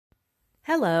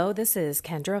Hello, this is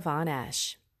Kendra Von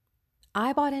Esch.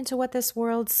 I bought into what this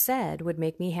world said would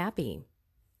make me happy.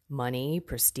 Money,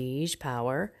 prestige,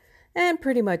 power, and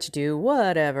pretty much do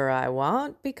whatever I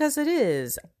want because it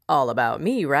is all about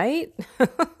me, right?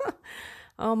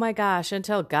 Oh my gosh,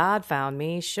 until God found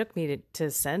me, shook me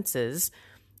to senses,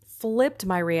 flipped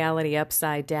my reality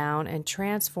upside down, and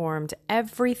transformed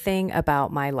everything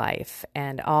about my life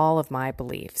and all of my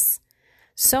beliefs.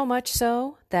 So much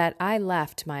so that I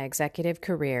left my executive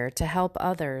career to help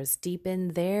others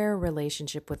deepen their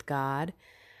relationship with God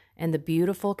and the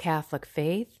beautiful Catholic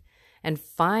faith and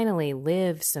finally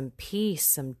live some peace,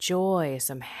 some joy,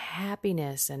 some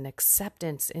happiness and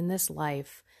acceptance in this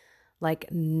life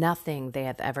like nothing they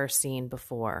have ever seen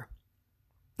before.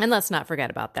 And let's not forget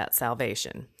about that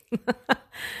salvation.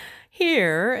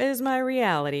 Here is my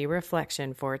reality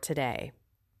reflection for today.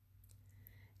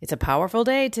 It's a powerful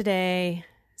day today.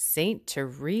 Saint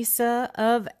Teresa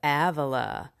of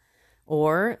Avila,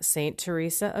 or Saint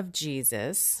Teresa of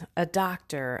Jesus, a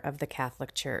doctor of the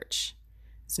Catholic Church.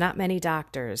 It's not many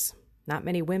doctors, not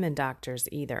many women doctors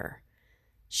either.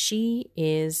 She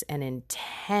is an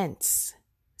intense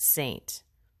saint.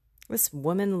 This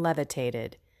woman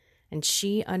levitated, and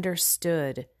she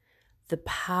understood the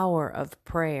power of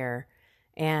prayer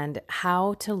and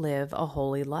how to live a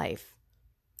holy life.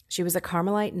 She was a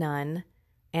Carmelite nun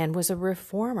and was a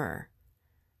reformer.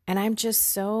 And I'm just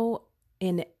so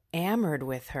enamored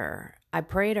with her. I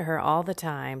pray to her all the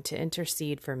time to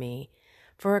intercede for me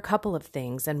for a couple of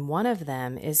things, and one of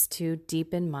them is to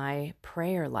deepen my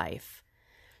prayer life.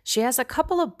 She has a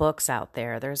couple of books out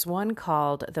there. There's one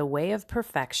called The Way of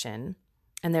Perfection,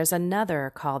 and there's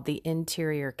another called The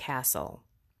Interior Castle.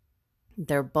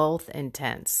 They're both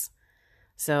intense.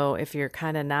 So if you're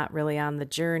kind of not really on the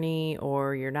journey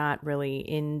or you're not really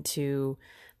into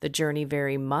the journey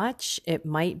very much, it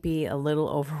might be a little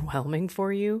overwhelming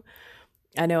for you.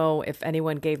 I know if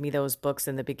anyone gave me those books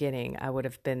in the beginning, I would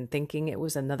have been thinking it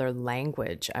was another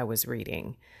language I was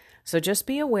reading. So just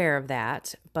be aware of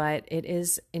that, but it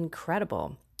is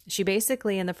incredible. She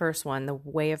basically, in the first one, The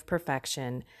Way of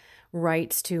Perfection,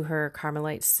 writes to her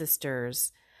Carmelite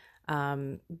sisters,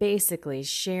 basically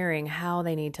sharing how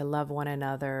they need to love one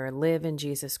another, live in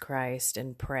Jesus Christ,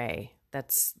 and pray.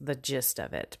 That's the gist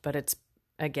of it, but it's,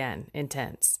 again,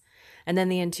 intense. And then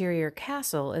The Interior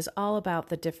Castle is all about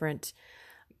the different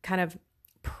kind of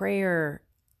prayer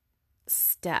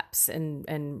steps and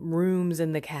rooms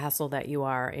in the castle that you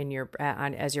are in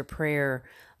as your prayer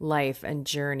life and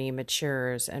journey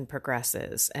matures and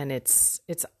progresses. And it's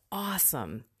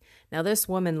awesome. Now, this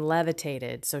woman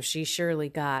levitated, so she surely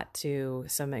got to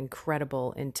some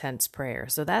incredible, intense prayer.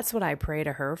 So that's what I pray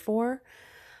to her for,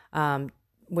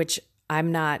 which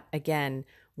I'm not, again,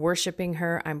 worshiping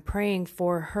her. I'm praying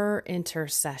for her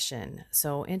intercession.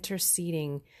 So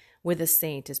interceding with a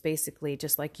saint is basically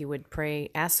just like you would pray,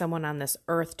 ask someone on this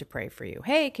earth to pray for you.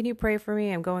 Hey, can you pray for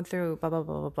me? I'm going through blah, blah,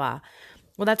 blah, blah, blah.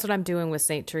 Well, that's what I'm doing with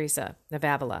Saint Teresa of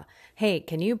Avila. Hey,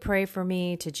 can you pray for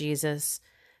me to Jesus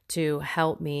to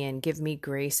help me and give me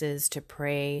graces to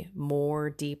pray more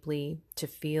deeply, to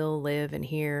feel, live, and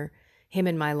hear him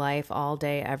in my life all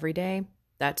day, every day?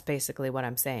 That's basically what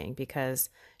I'm saying, because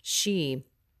she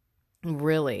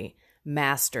really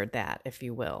mastered that, if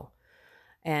you will.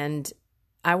 And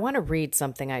I want to read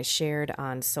something I shared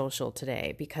on social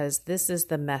today, because this is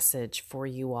the message for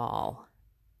you all.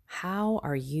 How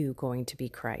are you going to be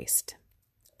Christ?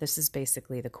 This is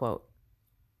basically the quote.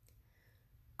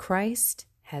 Christ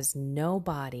has no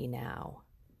body now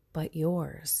but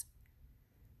yours.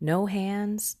 No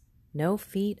hands, no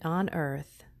feet on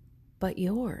earth but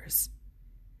yours.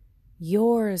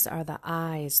 Yours are the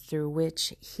eyes through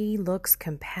which he looks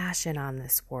compassion on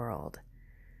this world.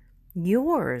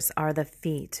 Yours are the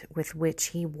feet with which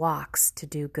he walks to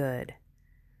do good.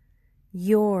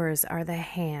 Yours are the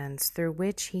hands through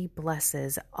which he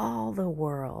blesses all the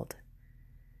world.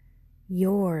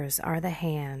 Yours are the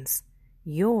hands.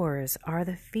 Yours are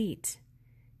the feet.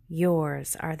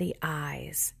 Yours are the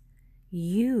eyes.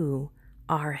 You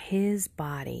are his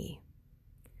body.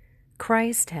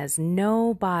 Christ has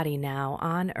no body now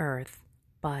on earth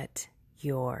but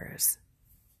yours.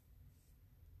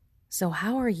 So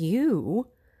how are you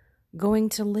going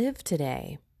to live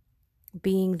today?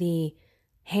 Being the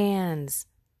hands,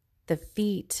 the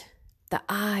feet, the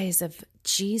eyes of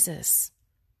Jesus,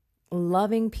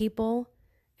 loving people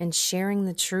and sharing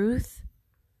the truth?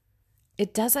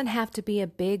 It doesn't have to be a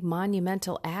big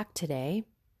monumental act today,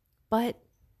 but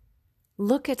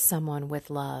look at someone with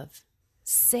love.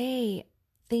 Say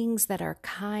things that are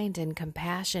kind and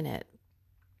compassionate.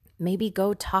 Maybe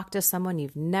go talk to someone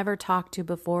you've never talked to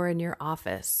before in your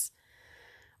office,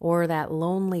 or that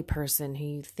lonely person who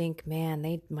you think, man,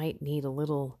 they might need a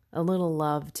little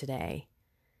love today.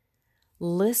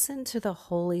 Listen to the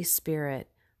Holy Spirit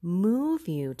move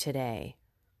you today.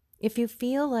 If you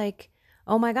feel like,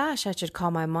 oh my gosh, I should call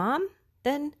my mom,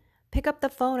 then pick up the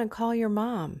phone and call your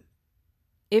mom.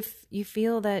 If you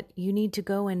feel that you need to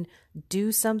go and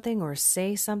do something or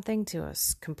say something to a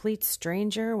complete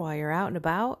stranger while you're out and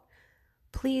about,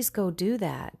 please go do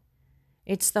that.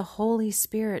 It's the Holy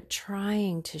Spirit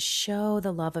trying to show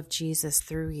the love of Jesus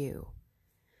through you.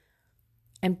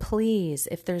 And please,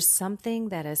 if there's something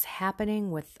that is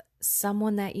happening with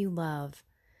someone that you love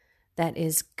that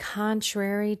is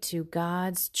contrary to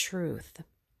God's truth,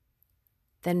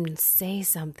 then say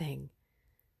something.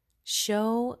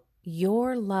 Show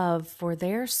your love for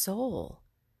their soul.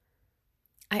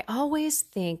 I always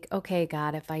think, okay,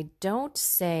 God, if I don't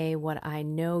say what I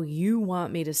know you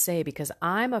want me to say because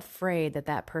I'm afraid that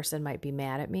that person might be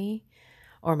mad at me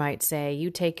or might say, you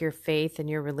take your faith and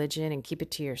your religion and keep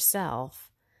it to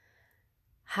yourself,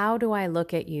 how do I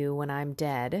look at you when I'm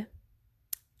dead?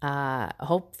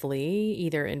 Hopefully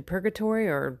either in purgatory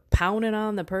or pounding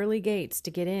on the pearly gates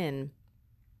to get in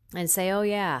and say, oh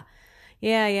yeah,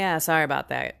 sorry about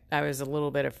that. I was a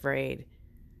little bit afraid.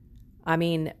 I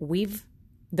mean,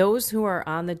 those who are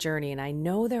on the journey, and I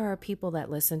know there are people that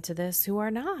listen to this who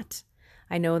are not.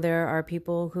 I know there are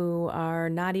people who are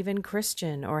not even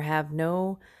Christian or have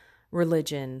no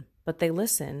religion, but they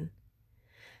listen.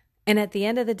 And at the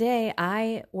end of the day,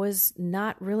 I was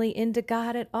not really into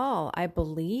God at all. I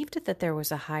believed that there was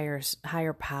a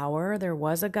higher power. There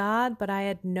was a God, but I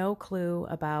had no clue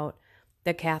about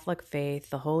the Catholic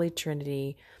faith, the Holy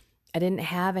Trinity. I didn't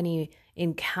have any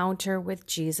encounter with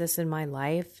Jesus in my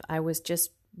life. I was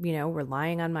just,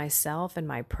 relying on myself and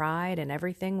my pride, and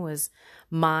everything was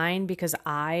mine because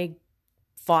I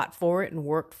fought for it and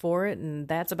worked for it, and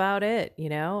that's about it,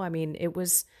 I mean, it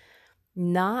was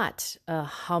not a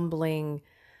humbling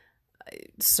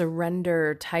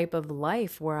surrender type of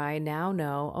life where I now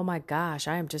know, oh my gosh,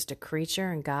 I am just a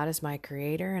creature and God is my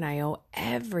creator and I owe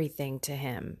everything to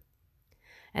him.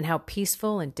 And how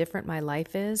peaceful and different my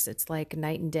life is, it's like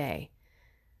night and day.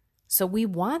 So we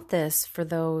want this for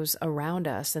those around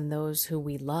us and those who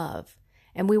we love.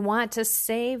 And we want to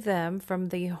save them from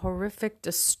the horrific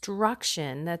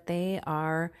destruction that they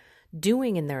are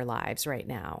doing in their lives right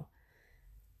now.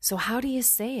 So how do you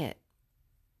say it?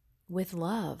 With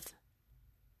love.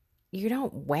 You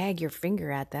don't wag your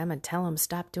finger at them and tell them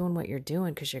stop doing what you're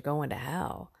doing because you're going to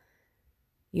hell.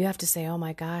 You have to say, oh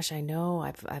my gosh, I know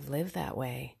I've lived that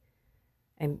way.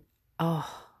 And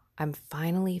I'm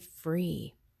finally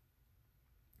free.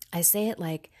 I say it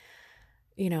like,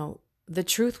 the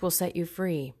truth will set you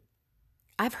free.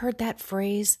 I've heard that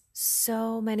phrase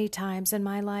so many times in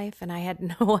my life, and I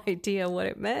had no idea what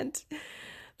it meant.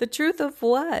 The truth of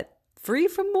what? Free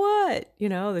from what?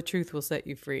 The truth will set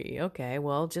you free. Okay,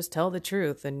 well, just tell the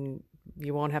truth and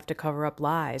you won't have to cover up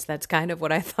lies. That's kind of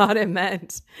what I thought it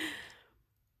meant.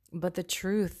 But the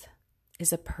truth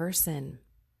is a person.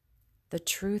 The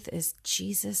truth is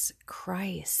Jesus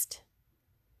Christ.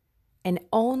 And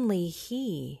only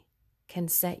He can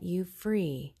set you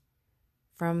free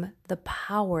from the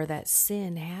power that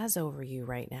sin has over you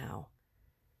right now.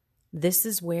 This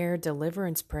is where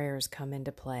deliverance prayers come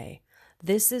into play.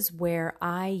 This is where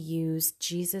I use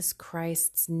Jesus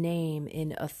Christ's name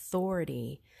in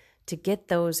authority to get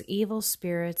those evil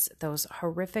spirits, those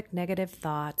horrific negative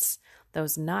thoughts,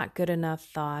 those not good enough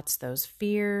thoughts, those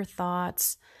fear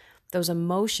thoughts, those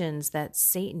emotions that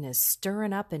Satan is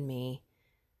stirring up in me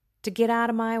to get out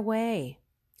of my way.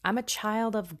 I'm a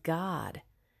child of God,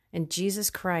 and Jesus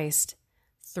Christ,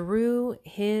 through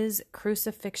his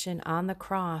crucifixion on the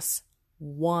cross,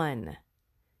 won.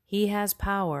 He has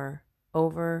power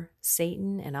over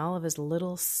Satan and all of his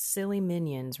little silly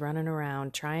minions running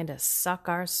around trying to suck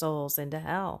our souls into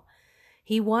hell.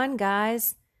 He won,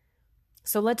 guys.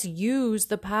 So let's use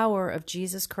the power of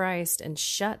Jesus Christ and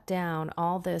shut down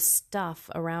all this stuff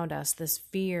around us, this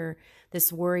fear,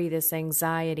 this worry, this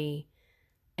anxiety,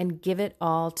 and give it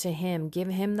all to him. Give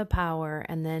him the power,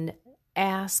 and then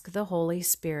ask the Holy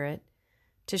Spirit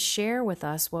to share with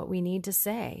us what we need to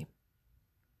say.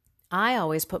 I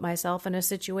always put myself in a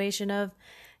situation of,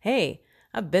 hey,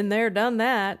 I've been there, done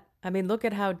that. I mean, look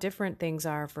at how different things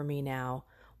are for me now.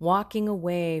 Walking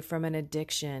away from an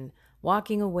addiction,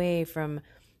 walking away from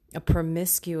a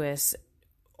promiscuous,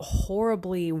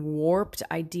 horribly warped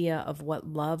idea of what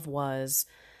love was,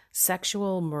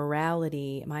 sexual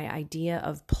morality, my idea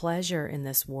of pleasure in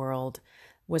this world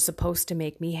was supposed to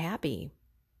make me happy.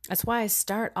 That's why I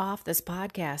start off this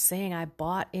podcast saying I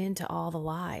bought into all the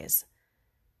lies.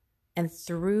 And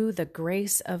through the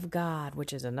grace of God,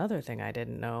 which is another thing I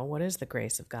didn't know, what is the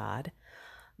grace of God?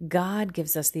 God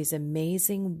gives us these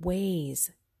amazing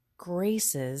ways,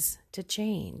 graces to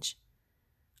change.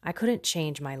 I couldn't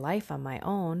change my life on my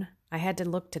own. I had to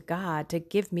look to God to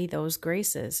give me those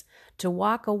graces, to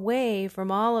walk away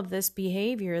from all of this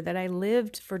behavior that I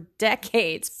lived for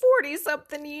decades,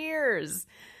 40-something years.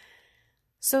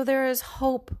 So there is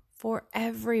hope for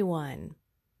everyone,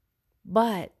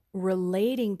 but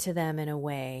relating to them in a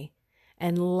way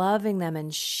and loving them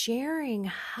and sharing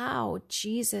how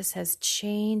Jesus has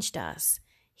changed us,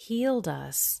 healed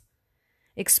us,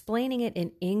 explaining it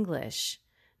in English,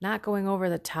 not going over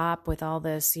the top with all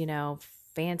this,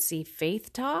 fancy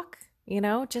faith talk,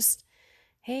 just,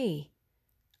 hey,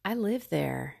 I live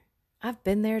there. I've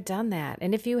been there, done that.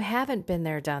 And if you haven't been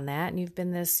there, done that, and you've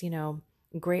been this,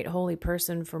 great holy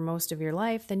person for most of your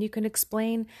life, then you can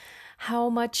explain how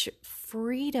much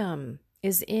freedom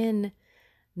is in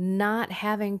not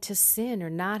having to sin or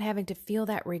not having to feel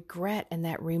that regret and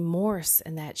that remorse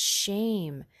and that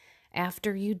shame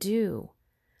after you do.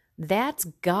 That's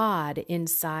God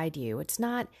inside you. It's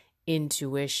not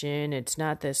intuition. It's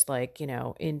not this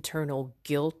internal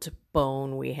guilt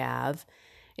bone we have.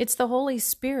 It's the Holy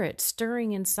Spirit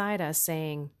stirring inside us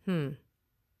saying,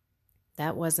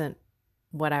 that wasn't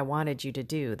what I wanted you to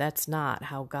do. That's not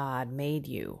how God made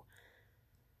you.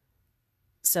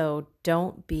 So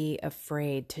don't be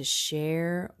afraid to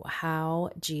share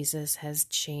how Jesus has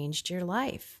changed your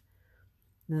life.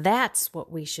 That's what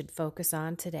we should focus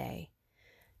on today.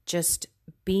 Just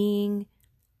being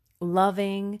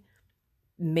loving.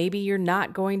 Maybe you're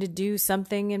not going to do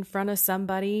something in front of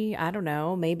somebody. I don't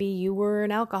know. Maybe you were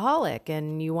an alcoholic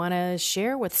and you want to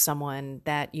share with someone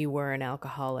that you were an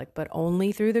alcoholic, but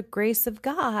only through the grace of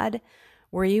God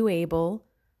were you able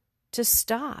to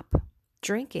stop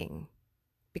drinking,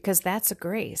 because that's a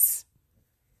grace.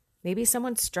 Maybe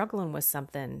someone's struggling with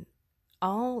something.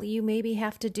 All you maybe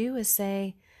have to do is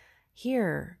say,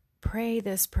 here, pray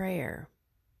this prayer.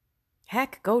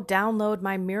 Heck, go download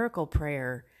my miracle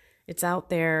prayer. It's out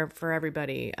there for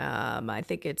everybody. I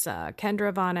think it's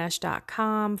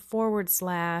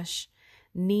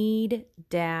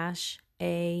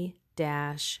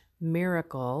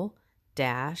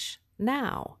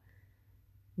kendravonesh.com/need-a-miracle-now.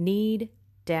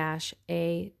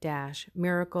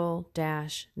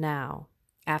 Need-a-miracle-now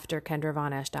after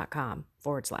kendravonesh.com/.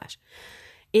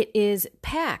 It is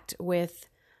packed with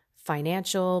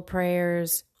financial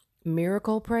prayers,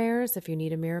 miracle prayers. If you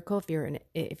need a miracle,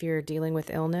 if you're dealing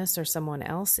with illness or someone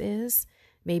else is,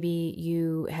 maybe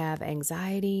you have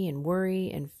anxiety and worry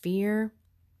and fear,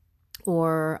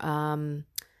 or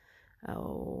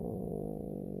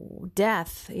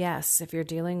death. Yes, if you're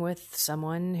dealing with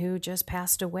someone who just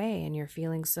passed away and you're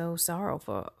feeling so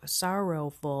sorrowful.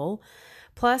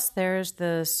 Plus, there's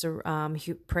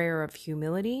the prayer of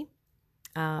humility.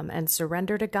 And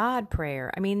surrender to God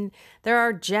prayer. I mean, there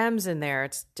are gems in there.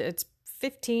 It's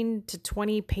 15 to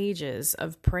 20 pages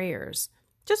of prayers.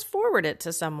 Just forward it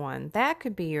to someone. That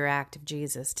could be your act of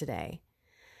Jesus today.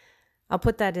 I'll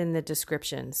put that in the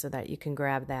description so that you can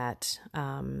grab that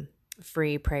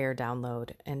free prayer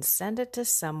download and send it to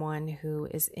someone who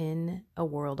is in a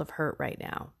world of hurt right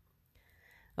now.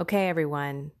 Okay,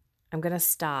 everyone. I'm going to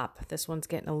stop. This one's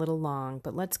getting a little long,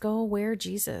 but let's go wear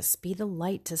Jesus. Be the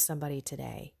light to somebody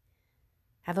today.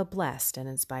 Have a blessed and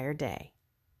inspired day.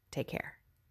 Take care.